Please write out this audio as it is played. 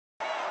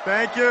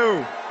Thank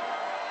you.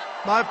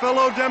 My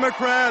fellow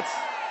Democrats,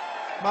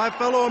 my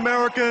fellow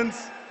Americans,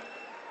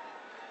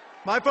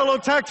 my fellow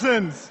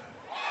Texans,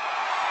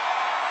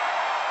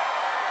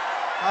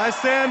 I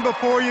stand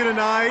before you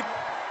tonight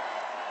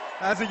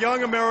as a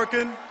young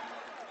American,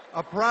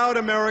 a proud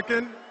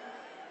American,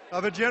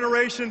 of a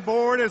generation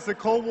born as the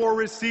Cold War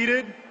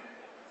receded,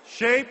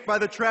 shaped by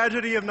the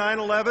tragedy of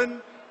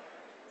 9/11,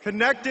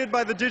 connected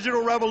by the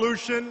digital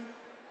revolution,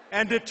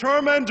 and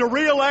determined to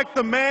re-elect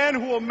the man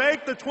who will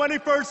make the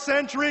 21st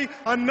century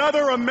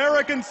another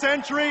American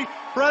century,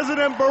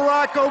 President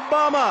Barack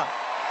Obama.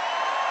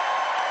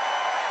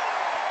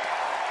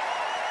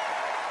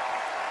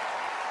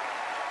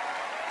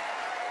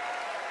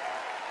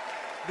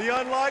 The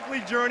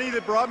unlikely journey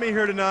that brought me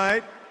here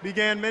tonight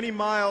began many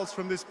miles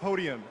from this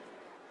podium.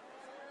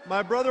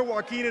 My brother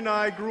Joaquin and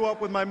I grew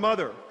up with my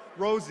mother,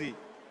 Rosie,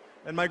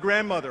 and my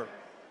grandmother,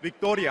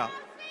 Victoria.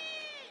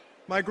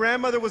 My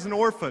grandmother was an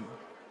orphan.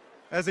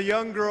 As a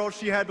young girl,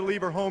 she had to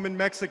leave her home in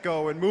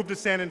Mexico and move to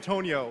San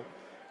Antonio,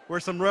 where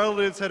some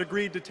relatives had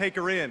agreed to take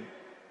her in.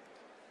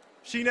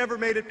 She never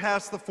made it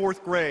past the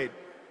 4th grade.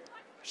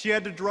 She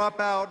had to drop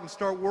out and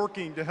start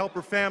working to help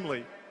her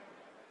family.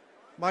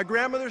 My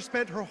grandmother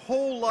spent her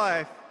whole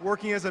life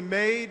working as a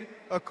maid,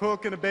 a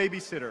cook, and a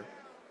babysitter,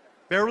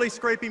 barely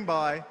scraping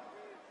by,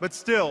 but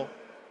still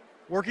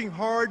working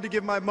hard to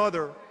give my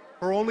mother,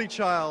 her only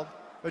child,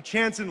 a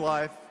chance in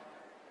life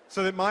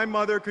so that my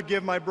mother could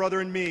give my brother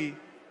and me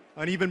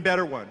an even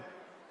better one.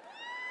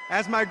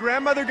 As my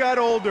grandmother got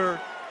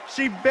older,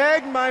 she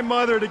begged my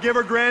mother to give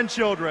her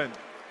grandchildren.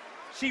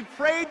 She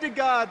prayed to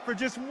God for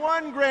just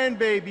one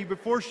grandbaby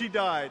before she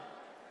died.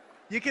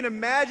 You can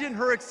imagine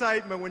her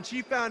excitement when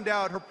she found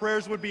out her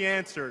prayers would be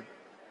answered,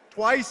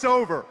 twice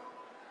over.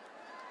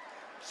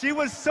 She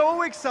was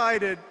so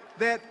excited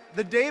that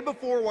the day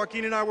before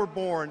Joaquin and I were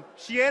born,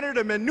 she entered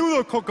a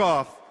menudo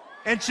cook-off,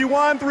 and she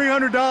won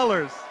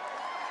 $300.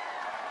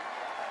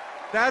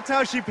 That's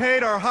how she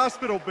paid our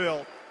hospital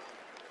bill.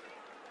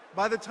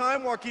 By the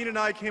time Joaquin and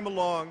I came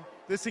along,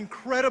 this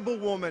incredible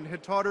woman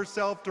had taught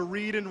herself to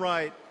read and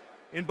write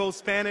in both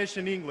Spanish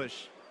and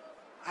English.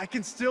 I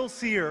can still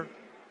see her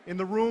in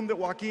the room that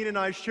Joaquin and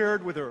I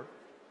shared with her,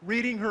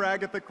 reading her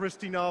Agatha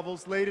Christie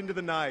novels late into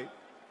the night.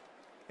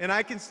 And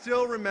I can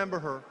still remember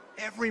her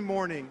every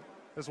morning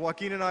as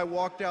Joaquin and I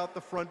walked out the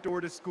front door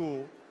to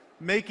school,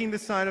 making the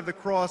sign of the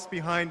cross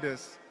behind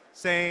us,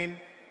 saying,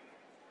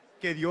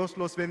 "Que Dios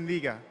los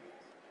bendiga."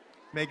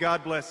 May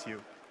God bless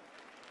you.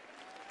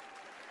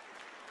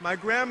 My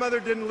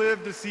grandmother didn't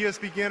live to see us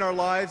begin our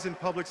lives in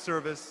public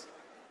service,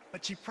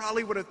 but she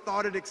probably would have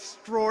thought it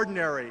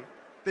extraordinary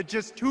that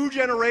just 2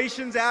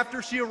 generations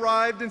after she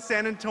arrived in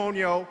San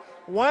Antonio,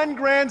 one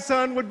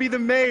grandson would be the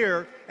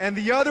mayor and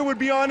the other would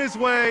be on his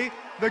way,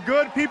 the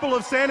good people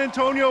of San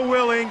Antonio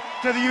willing,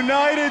 to the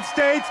United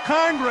States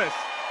Congress.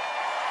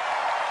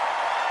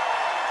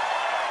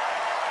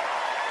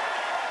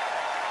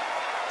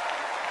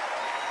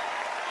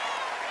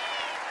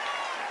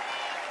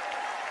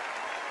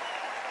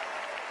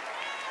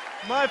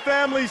 My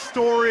family's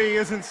story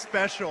isn't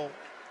special.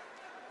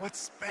 What's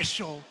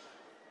special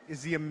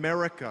is the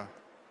America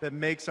that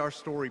makes our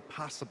story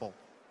possible.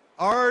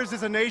 Ours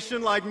is a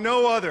nation like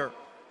no other,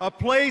 a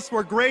place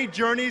where great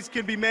journeys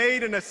can be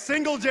made in a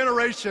single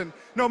generation.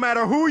 No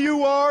matter who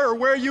you are or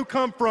where you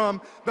come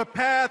from, the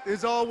path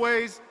is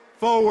always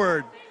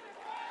forward.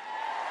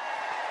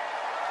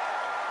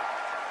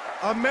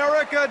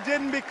 America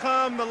didn't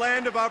become the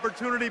land of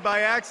opportunity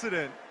by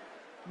accident.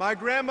 My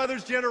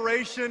grandmother's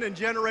generation and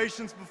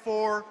generations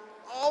before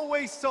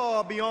always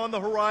saw beyond the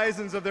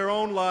horizons of their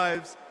own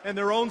lives and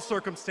their own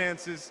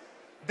circumstances.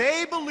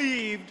 They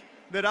believed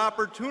that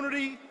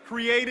opportunity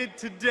created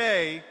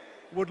today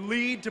would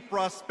lead to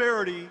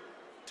prosperity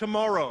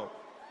tomorrow.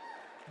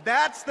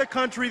 That's the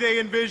country they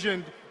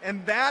envisioned,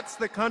 and that's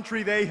the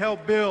country they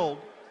helped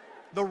build.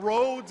 The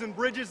roads and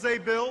bridges they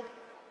built,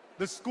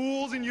 the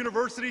schools and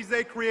universities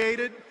they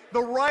created,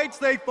 the rights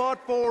they fought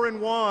for and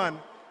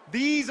won,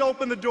 these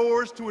open the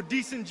doors to a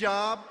decent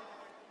job,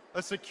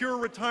 a secure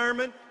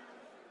retirement,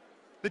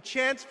 the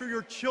chance for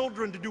your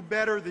children to do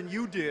better than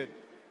you did.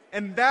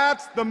 And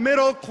that's the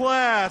middle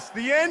class,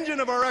 the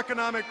engine of our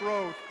economic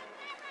growth.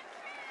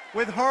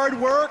 With hard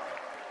work,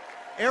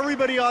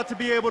 everybody ought to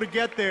be able to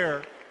get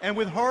there. And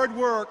with hard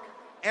work,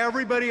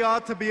 everybody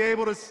ought to be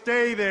able to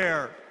stay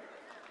there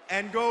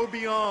and go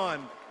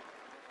beyond.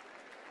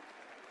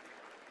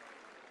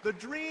 The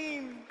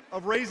dream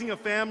of raising a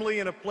family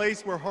in a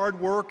place where hard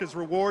work is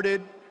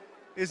rewarded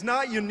is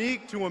not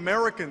unique to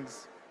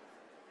Americans.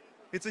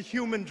 It's a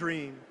human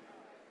dream,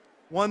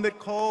 one that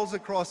calls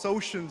across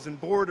oceans and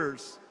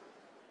borders.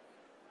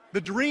 The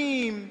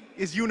dream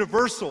is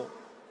universal,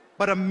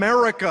 but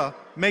America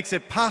makes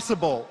it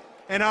possible,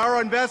 and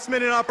our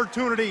investment in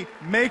opportunity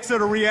makes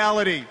it a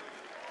reality.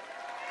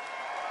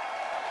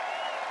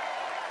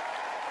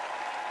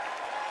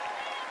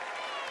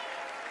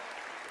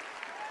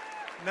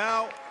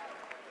 Now,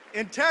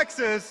 in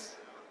Texas,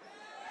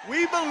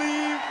 we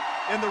believe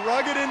in the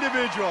rugged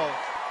individual.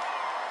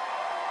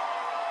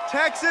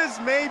 Texas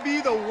may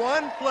be the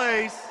one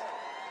place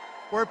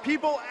where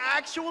people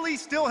actually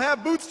still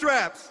have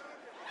bootstraps.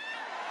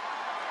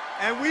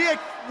 And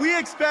we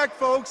expect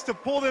folks to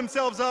pull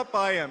themselves up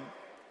by him.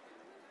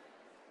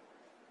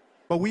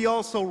 But we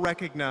also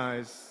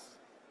recognize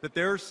that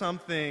there are some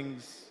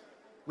things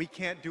we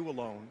can't do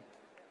alone.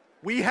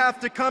 We have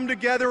to come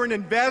together and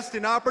invest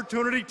in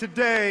opportunity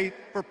today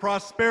for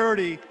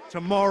prosperity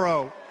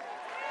tomorrow.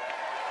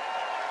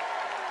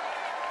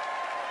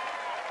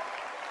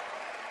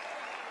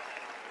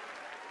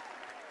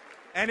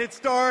 And it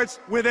starts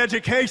with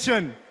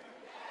education.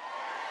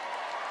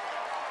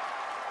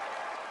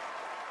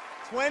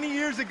 20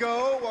 years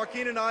ago,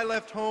 Joaquin and I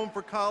left home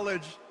for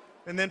college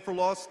and then for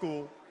law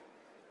school.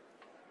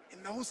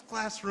 In those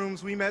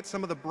classrooms, we met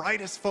some of the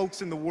brightest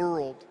folks in the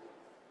world.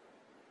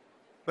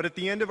 But at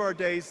the end of our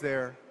days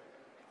there,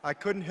 I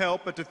couldn't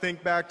help but to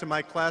think back to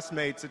my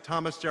classmates at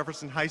Thomas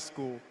Jefferson High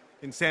School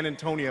in San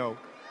Antonio.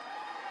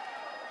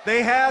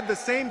 They had the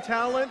same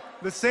talent,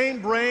 the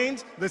same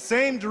brains, the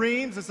same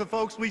dreams as the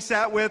folks we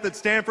sat with at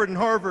Stanford and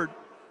Harvard.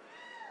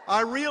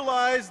 I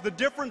realized the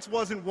difference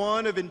wasn't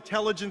one of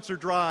intelligence or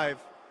drive.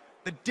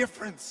 The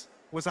difference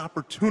was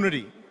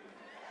opportunity.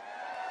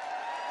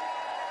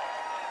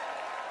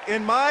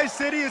 In my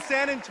city of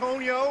San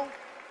Antonio,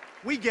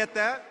 we get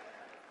that.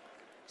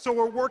 So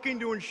we're working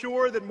to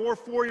ensure that more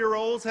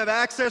 4-year-olds have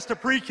access to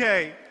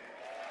pre-K.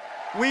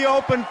 We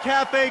opened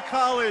Cafe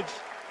College,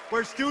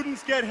 where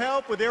students get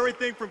help with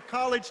everything from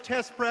college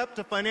test prep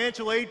to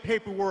financial aid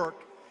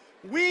paperwork.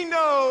 We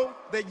know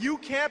that you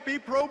can't be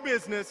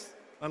pro-business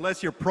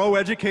unless you're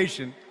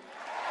pro-education.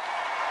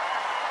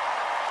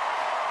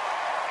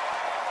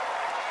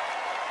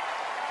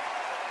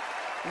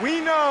 We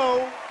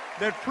know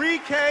that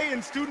pre-K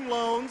and student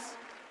loans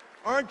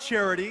aren't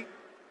charity.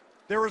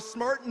 They're a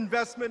smart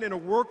investment in a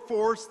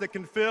workforce that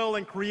can fill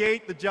and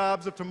create the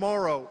jobs of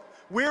tomorrow.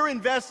 We're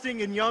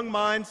investing in young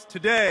minds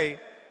today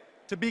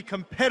to be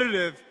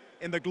competitive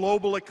in the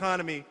global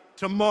economy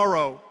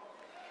tomorrow.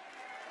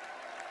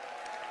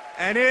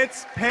 And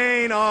it's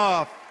paying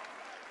off.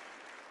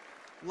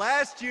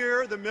 Last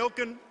year, the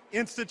Milken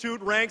Institute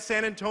ranked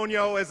San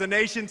Antonio as the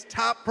nation's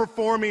top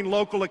performing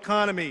local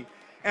economy,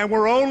 and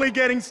we're only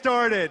getting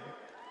started.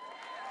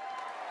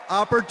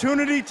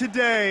 Opportunity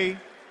today,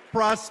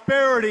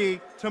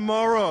 prosperity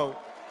tomorrow.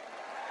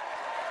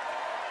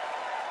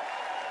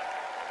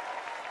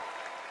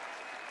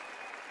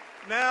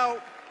 Now,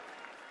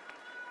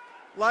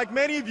 like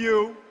many of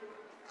you,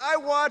 I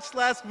watched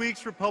last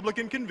week's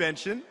Republican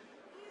convention,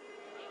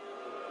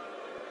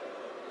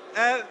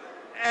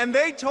 and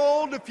they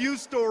told a few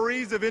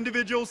stories of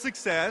individual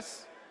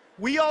success.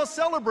 We all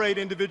celebrate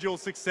individual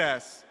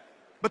success,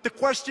 but the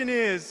question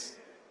is,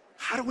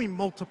 how do we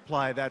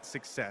multiply that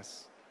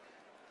success?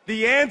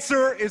 The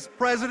answer is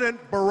President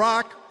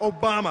Barack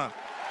Obama.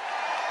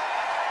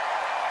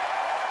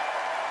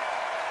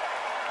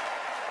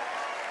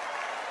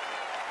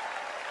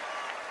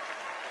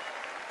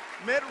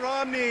 Mitt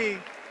Romney,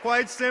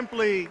 quite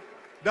simply,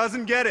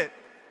 doesn't get it.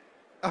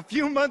 A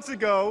few months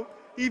ago,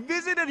 he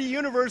visited a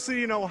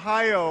university in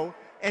Ohio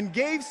and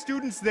gave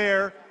students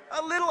there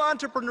a little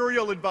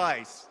entrepreneurial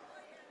advice.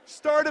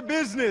 Start a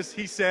business,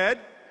 he said.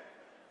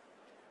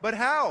 But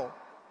how?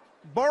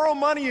 Borrow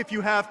money if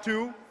you have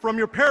to from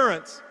your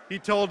parents, he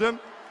told them.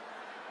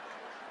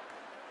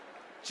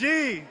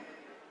 Gee,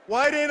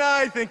 why didn't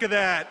I think of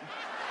that?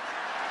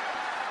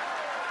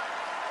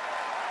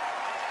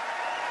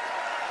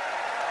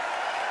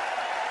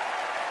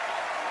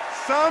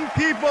 Some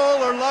people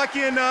are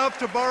lucky enough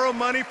to borrow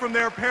money from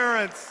their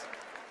parents,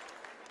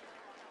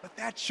 but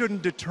that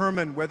shouldn't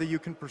determine whether you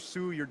can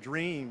pursue your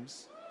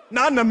dreams.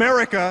 Not in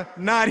America,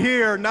 not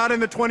here, not in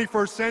the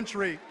 21st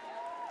century.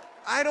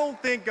 I don't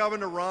think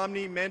Governor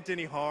Romney meant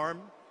any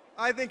harm.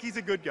 I think he's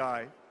a good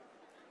guy.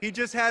 He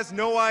just has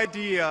no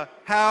idea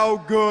how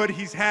good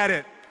he's had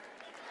it.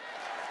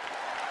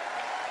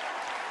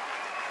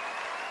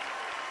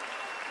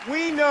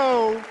 We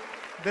know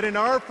that in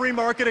our free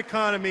market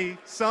economy,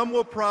 some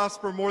will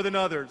prosper more than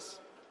others.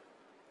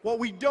 What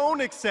we don't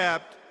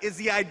accept is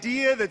the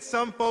idea that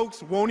some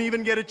folks won't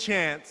even get a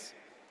chance.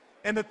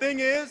 And the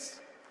thing is,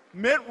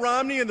 Mitt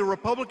Romney and the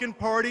Republican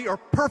Party are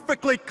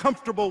perfectly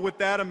comfortable with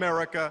that,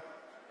 America.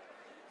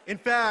 In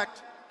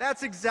fact,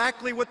 that's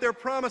exactly what they're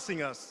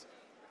promising us.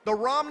 The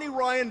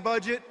Romney-Ryan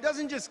budget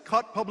doesn't just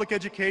cut public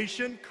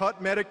education,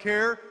 cut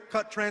Medicare,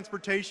 cut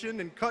transportation,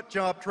 and cut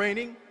job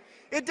training.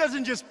 It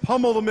doesn't just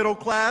pummel the middle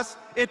class,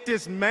 it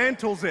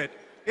dismantles it.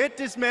 It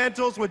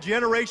dismantles what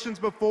generations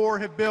before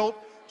have built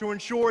to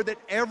ensure that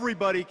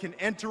everybody can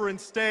enter and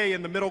stay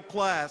in the middle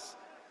class.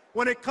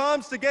 When it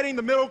comes to getting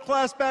the middle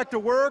class back to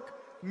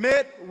work,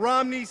 Mitt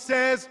Romney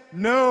says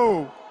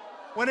no.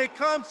 When it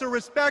comes to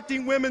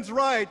respecting women's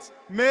rights,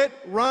 Mitt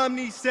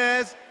Romney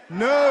says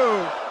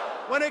no.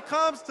 When it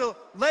comes to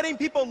letting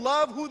people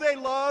love who they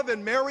love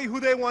and marry who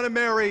they want to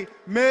marry,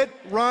 Mitt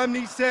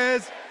Romney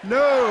says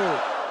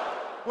no.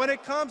 When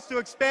it comes to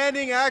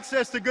expanding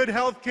access to good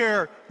health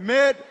care,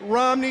 Mitt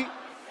Romney says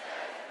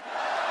no.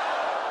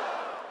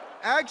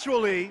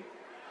 Actually,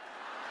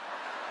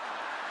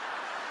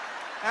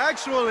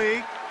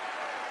 Actually,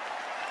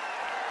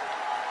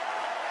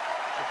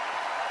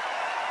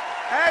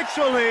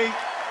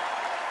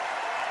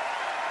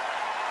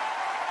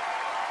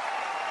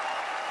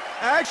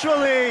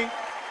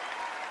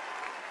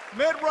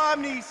 Mitt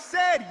Romney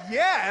said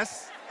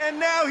yes, and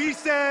now he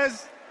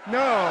says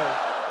no.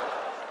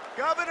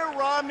 Governor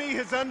Romney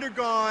has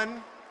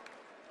undergone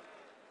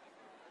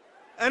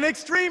an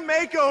extreme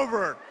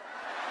makeover,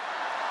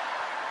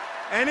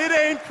 and it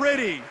ain't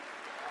pretty.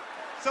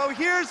 So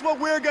here's what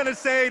we're gonna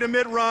say to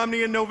Mitt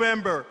Romney in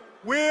November.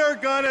 We're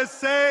gonna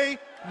say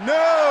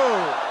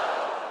no.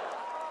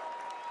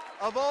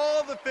 Of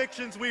all the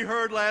fictions we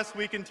heard last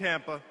week in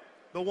Tampa,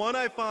 the one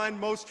I find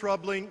most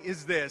troubling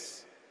is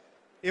this.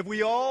 If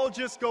we all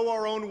just go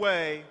our own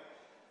way,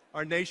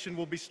 our nation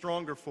will be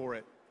stronger for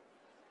it.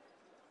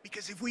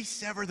 Because if we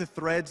sever the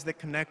threads that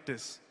connect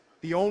us,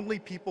 the only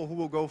people who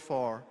will go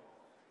far are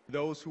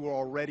those who are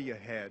already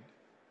ahead.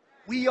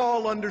 We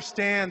all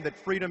understand that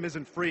freedom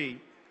isn't free.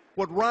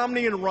 What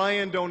Romney and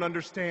Ryan don't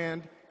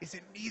understand is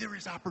that neither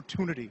is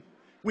opportunity.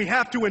 We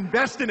have to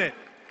invest in it.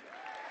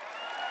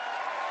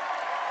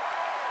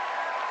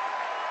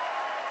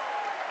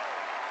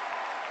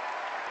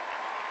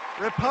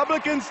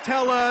 Republicans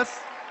tell us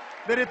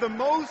that if the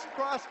most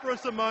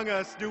prosperous among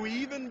us do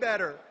even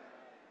better,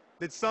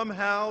 that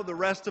somehow the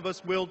rest of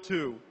us will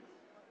too.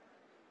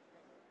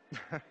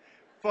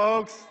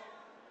 Folks,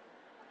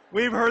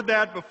 we've heard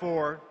that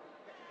before.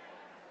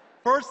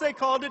 First they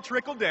called it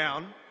trickle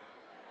down,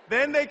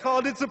 then they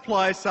called it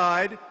supply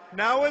side,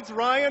 now it's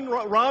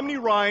Romney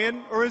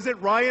Ryan, or is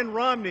it Ryan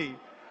Romney?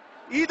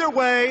 Either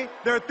way,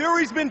 their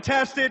theory's been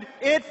tested,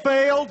 it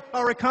failed,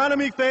 our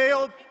economy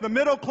failed, the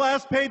middle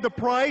class paid the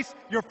price,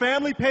 your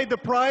family paid the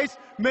price,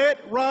 Mitt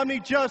Romney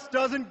just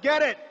doesn't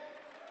get it.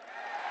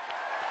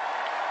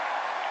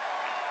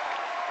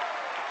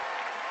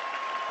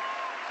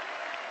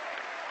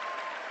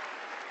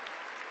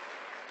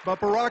 But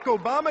Barack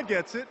Obama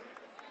gets it.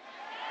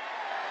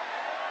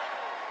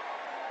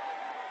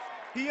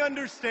 He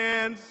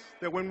understands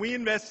that when we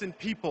invest in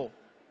people,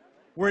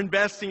 we're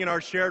investing in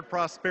our shared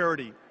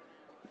prosperity.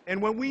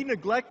 And when we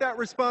neglect that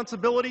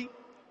responsibility,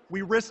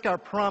 we risk our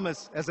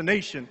promise as a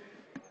nation.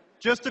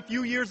 Just a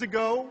few years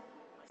ago,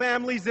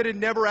 families that had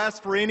never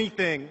asked for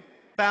anything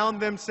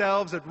found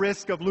themselves at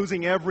risk of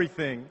losing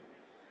everything.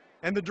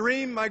 And the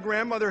dream my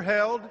grandmother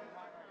held,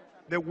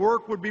 that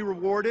work would be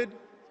rewarded,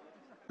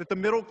 that the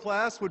middle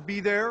class would be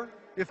there,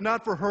 if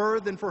not for her,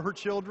 then for her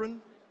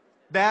children,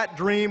 that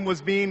dream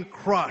was being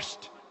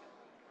crushed.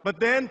 But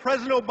then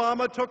President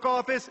Obama took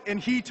office and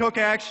he took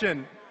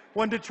action.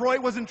 When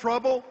Detroit was in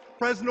trouble,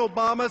 President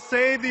Obama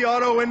saved the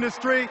auto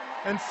industry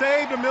and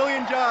saved 1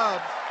 million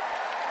jobs.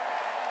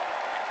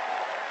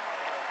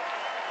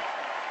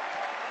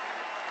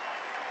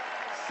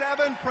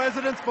 Seven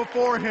presidents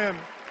before him,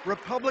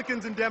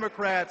 Republicans and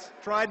Democrats,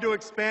 tried to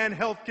expand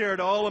health care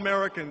to all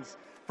Americans.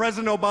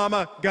 President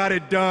Obama got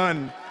it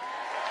done.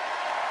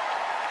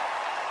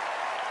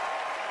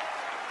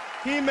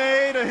 He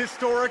made a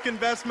historic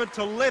investment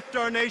to lift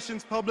our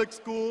nation's public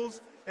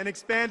schools and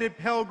expanded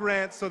Pell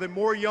Grants so that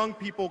more young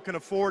people can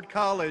afford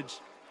college.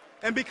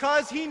 And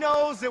because he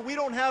knows that we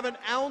don't have an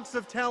ounce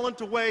of talent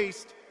to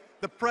waste,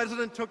 the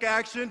president took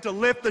action to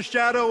lift the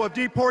shadow of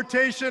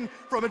deportation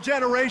from a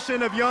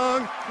generation of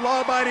young,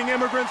 law-abiding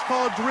immigrants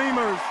called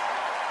dreamers.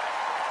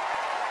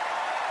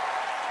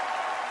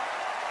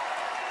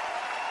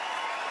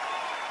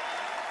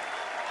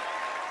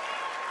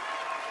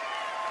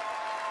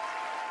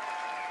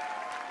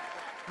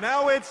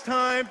 Now it's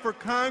time for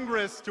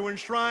Congress to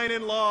enshrine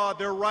in law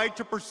their right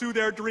to pursue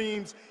their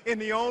dreams in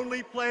the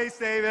only place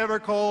they've ever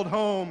called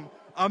home,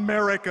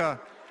 America.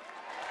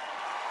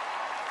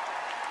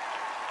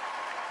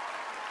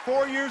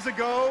 4 years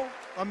ago,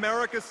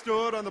 America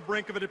stood on the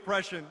brink of a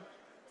depression.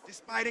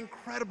 Despite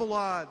incredible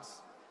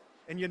odds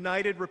and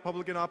united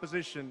Republican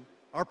opposition,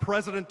 our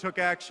president took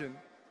action.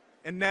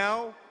 And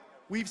now,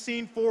 we've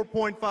seen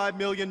 4.5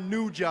 million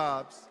new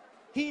jobs.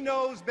 He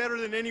knows better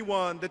than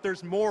anyone that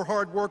there's more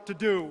hard work to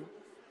do,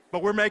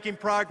 but we're making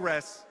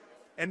progress.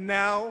 And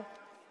now,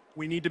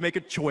 we need to make a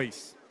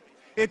choice.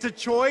 It's a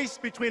choice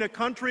between a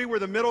country where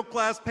the middle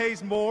class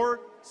pays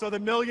more so the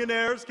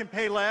millionaires can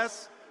pay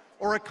less,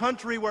 or a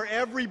country where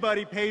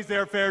everybody pays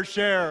their fair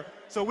share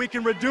so we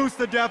can reduce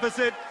the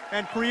deficit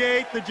and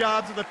create the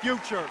jobs of the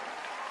future.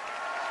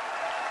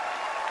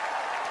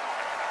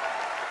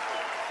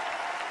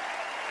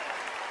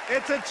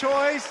 It's a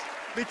choice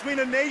between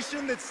a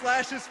nation that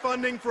slashes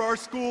funding for our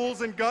schools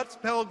and guts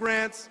Pell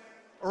Grants,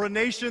 or a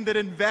nation that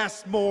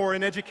invests more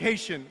in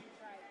education.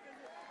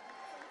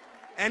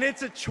 And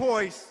it's a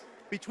choice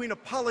between a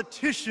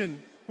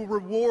politician who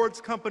rewards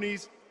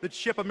companies that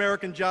ship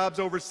American jobs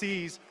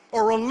overseas,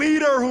 or a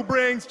leader who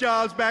brings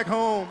jobs back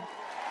home.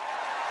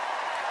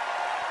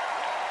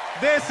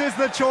 This is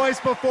the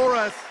choice before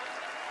us.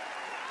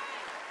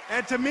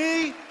 And to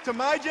me, to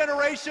my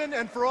generation,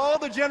 and for all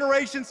the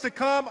generations to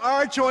come,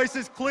 our choice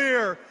is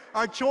clear.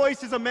 Our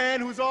choice is a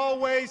man who's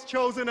always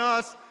chosen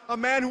us, a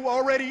man who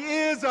already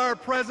is our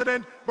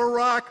president,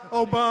 Barack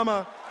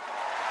Obama.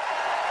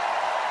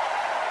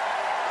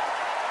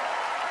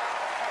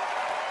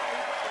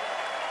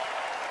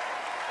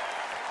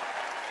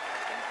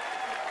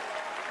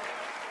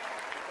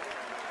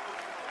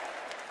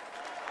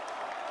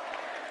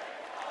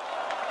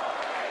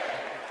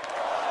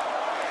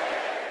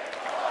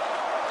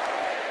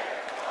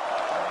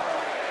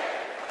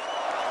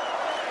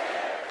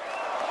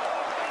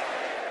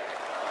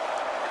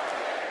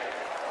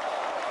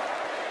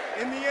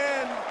 In the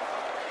end,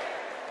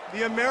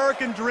 the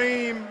American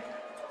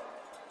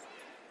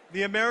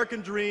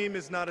dream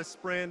is not a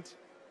sprint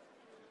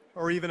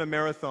or even a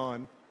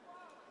marathon,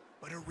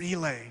 but a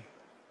relay.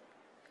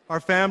 Our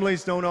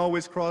families don't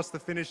always cross the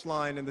finish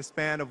line in the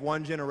span of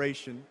one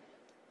generation,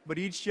 but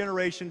each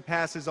generation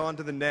passes on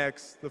to the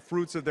next the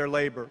fruits of their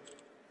labor.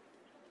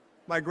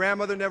 My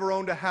grandmother never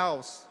owned a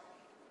house.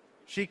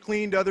 She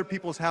cleaned other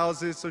people's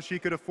houses so she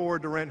could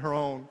afford to rent her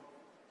own.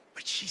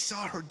 But she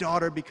saw her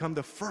daughter become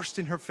the first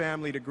in her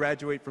family to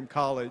graduate from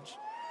college.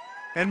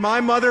 And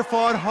my mother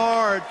fought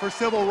hard for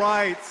civil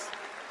rights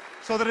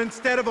so that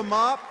instead of a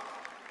mop,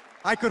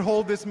 I could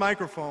hold this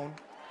microphone.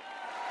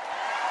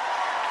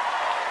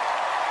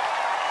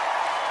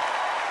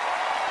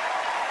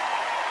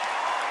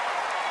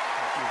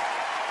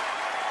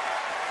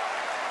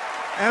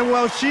 And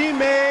while she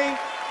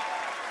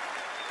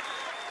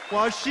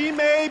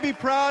may be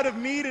proud of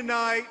me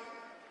tonight,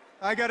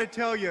 I gotta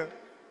tell you,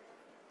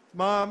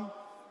 Mom,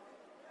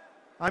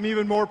 I'm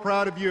even more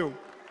proud of you.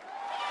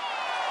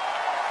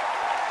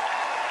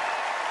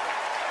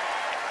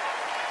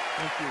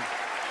 Thank you.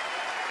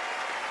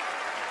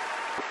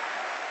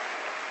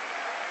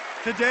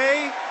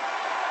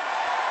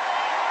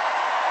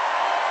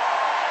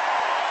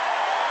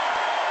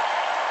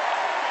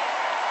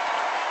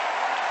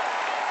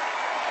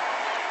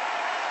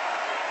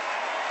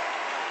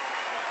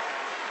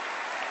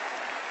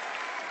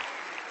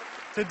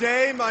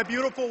 Today, my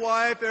beautiful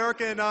wife,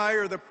 Erica, and I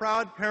are the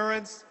proud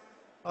parents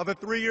of a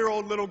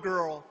 3-year-old little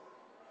girl,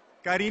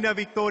 Karina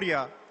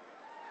Victoria,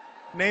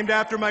 named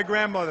after my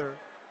grandmother.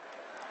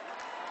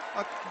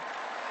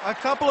 A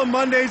couple of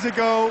Mondays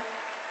ago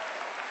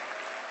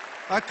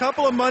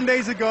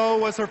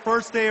was her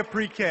first day of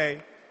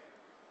pre-K.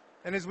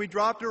 And as we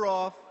dropped her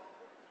off,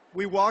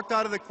 we walked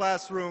out of the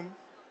classroom,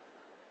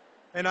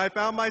 and I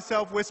found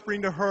myself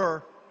whispering to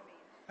her,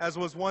 as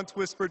was once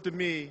whispered to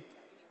me,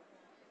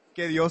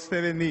 que Dios te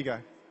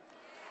bendiga.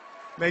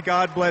 May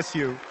God bless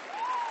you.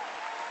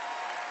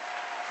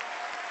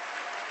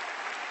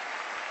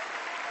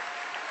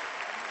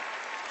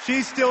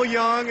 She's still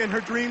young and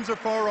her dreams are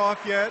far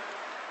off yet,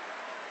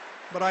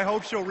 but I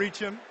hope she'll reach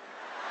them.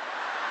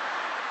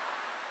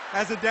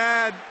 As a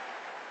dad,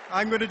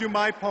 I'm going to do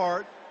my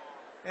part,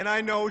 and I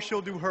know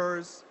she'll do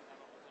hers.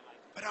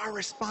 But our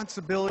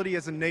responsibility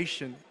as a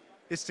nation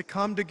is to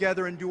come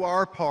together and do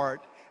our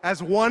part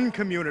as one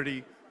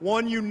community,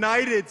 one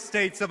United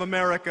States of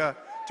America,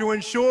 to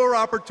ensure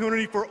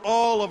opportunity for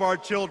all of our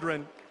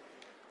children.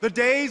 The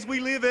days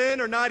we live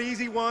in are not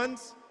easy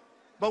ones,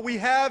 but we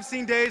have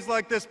seen days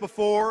like this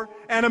before,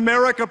 and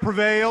America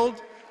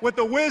prevailed. With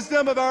the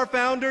wisdom of our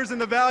founders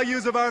and the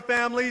values of our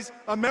families,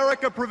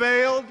 America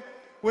prevailed.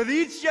 With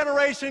each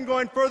generation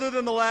going further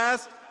than the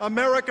last,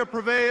 America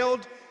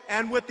prevailed.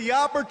 And with the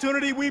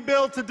opportunity we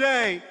build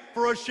today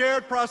for a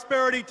shared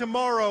prosperity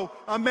tomorrow,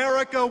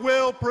 America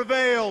will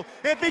prevail.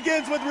 It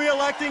begins with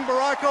re-electing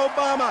Barack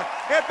Obama.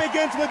 It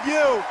begins with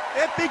you.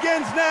 It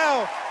begins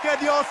now. Que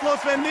Dios los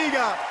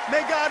bendiga.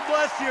 May God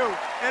bless you,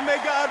 and may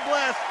God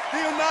bless the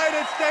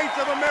United States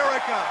of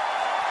America.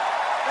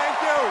 Thank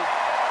you.